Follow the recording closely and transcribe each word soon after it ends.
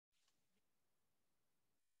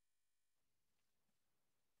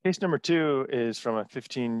Case number 2 is from a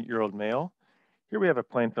 15-year-old male. Here we have a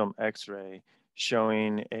plain film X-ray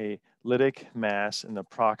showing a lytic mass in the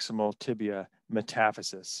proximal tibia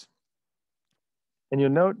metaphysis. And you'll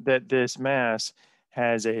note that this mass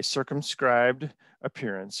has a circumscribed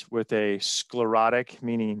appearance with a sclerotic,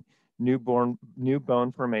 meaning new bone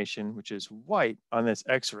formation, which is white on this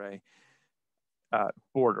X-ray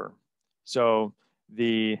border. So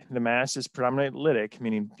the mass is predominantly lytic,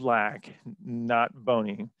 meaning black, not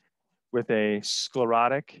bony, with a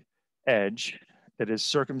sclerotic edge that is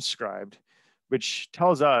circumscribed, which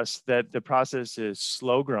tells us that the process is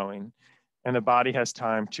slow growing and the body has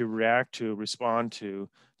time to react to, respond to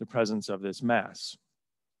the presence of this mass.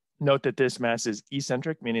 Note that this mass is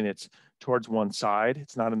eccentric, meaning it's towards one side,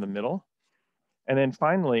 it's not in the middle. And then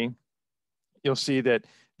finally, you'll see that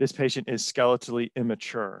this patient is skeletally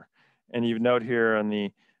immature. And you note here on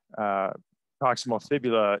the proximal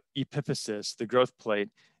fibula epiphysis, the growth plate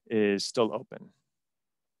is still open.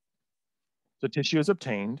 So tissue is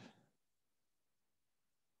obtained.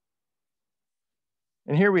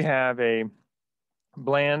 And here we have a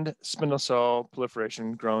bland spindle cell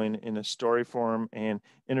proliferation growing in a storiform and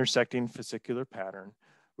intersecting fascicular pattern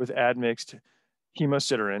with admixed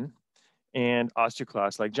hemosiderin and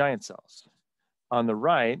osteoclasts like giant cells. On the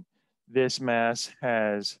right, this mass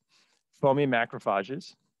has foamy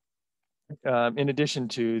macrophages in addition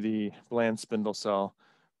to the bland spindle cell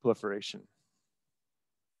proliferation.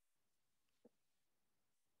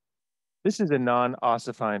 This is a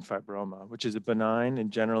non-ossifying fibroma, which is a benign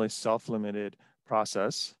and generally self-limited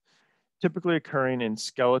process, typically occurring in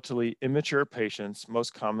skeletally immature patients,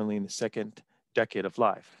 most commonly in the second decade of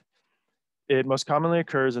life. It most commonly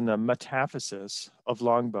occurs in the metaphysis of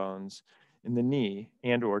long bones in the knee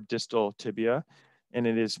and or distal tibia, and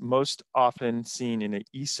it is most often seen in an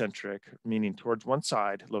eccentric, meaning towards one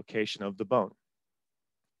side, location of the bone.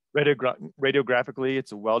 Radiographically,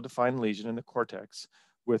 it's a well-defined lesion in the cortex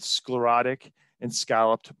with sclerotic and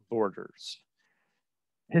scalloped borders.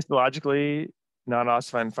 Histologically,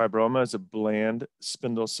 non-ossifying fibroma is a bland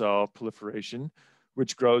spindle cell proliferation,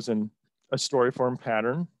 which grows in a storiform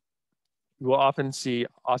pattern. You will often see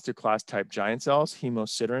osteoclast type giant cells,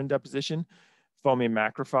 hemosiderin deposition, foamy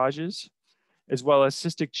macrophages, as well as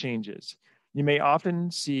cystic changes. You may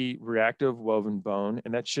often see reactive woven bone,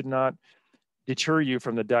 and that should not deter you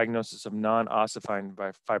from the diagnosis of non-ossifying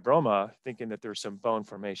fibroma, thinking that there's some bone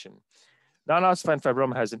formation. Non-ossifying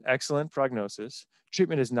fibroma has an excellent prognosis.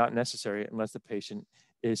 Treatment is not necessary unless the patient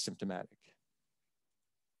is symptomatic.